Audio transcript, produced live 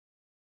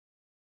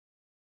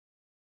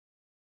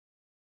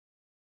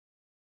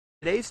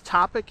Today's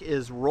topic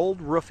is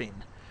rolled roofing,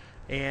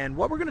 and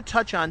what we're going to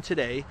touch on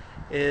today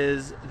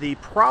is the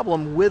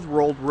problem with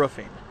rolled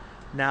roofing.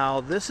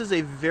 Now, this is a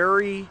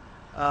very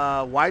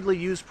widely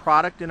used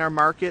product in our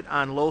market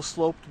on low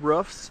sloped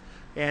roofs,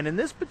 and in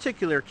this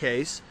particular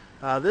case,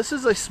 this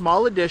is a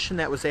small addition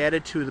that was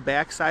added to the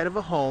back side of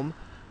a home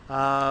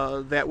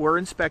that we're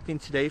inspecting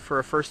today for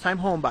a first-time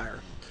home buyer.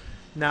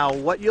 Now,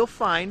 what you'll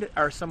find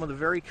are some of the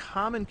very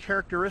common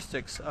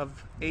characteristics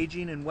of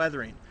aging and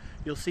weathering.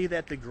 You'll see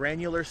that the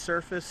granular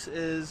surface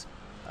is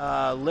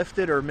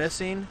lifted or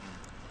missing,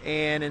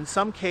 and in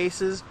some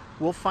cases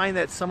we'll find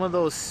that some of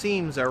those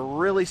seams are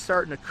really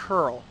starting to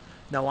curl.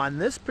 Now, on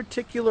this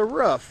particular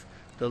roof,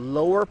 the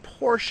lower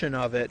portion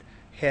of it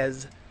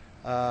has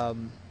a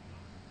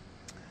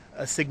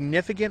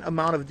significant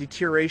amount of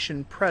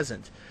deterioration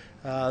present.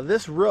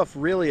 This roof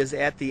really is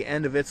at the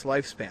end of its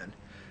lifespan,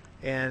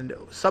 and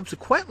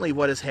subsequently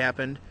what has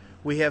happened,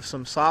 we have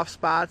some soft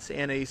spots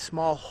and a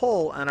small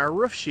hole on our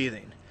roof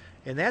sheathing.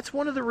 And that's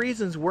one of the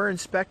reasons we're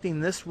inspecting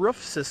this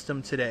roof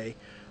system today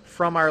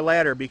from our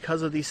ladder,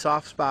 because of these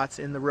soft spots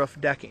in the roof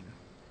decking.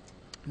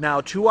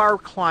 Now, to our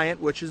client,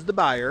 which is the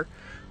buyer,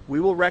 we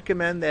will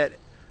recommend that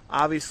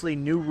obviously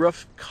new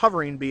roof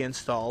covering be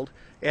installed,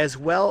 as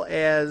well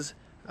as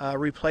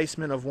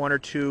replacement of one or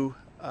two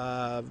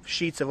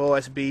sheets of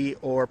OSB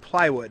or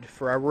plywood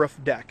for our roof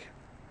deck.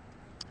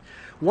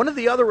 One of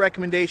the other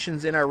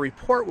recommendations in our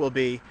report will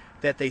be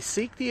that they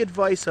seek the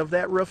advice of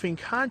that roofing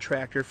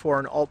contractor for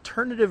an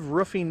alternative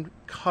roofing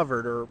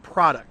cover or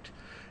product.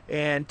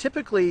 And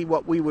typically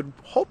what we would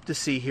hope to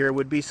see here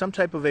would be some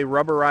type of a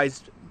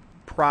rubberized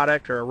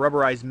product or a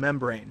rubberized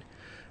membrane.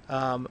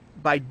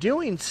 By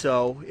doing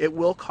so, it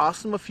will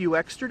cost them a few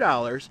extra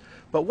dollars,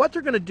 but what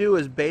they're going to do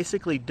is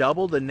basically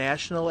double the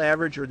national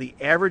average or the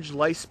average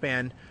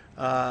lifespan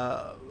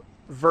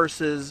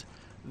versus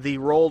the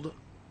rolled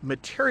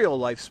material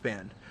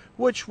lifespan,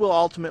 which will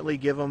ultimately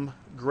give them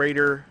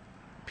greater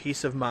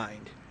peace of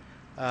mind.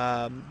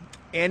 And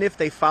if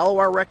they follow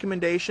our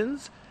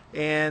recommendations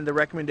and the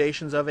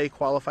recommendations of a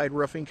qualified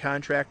roofing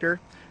contractor,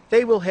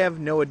 they will have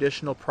no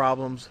additional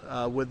problems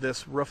with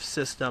this roof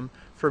system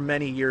for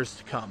many years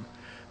to come.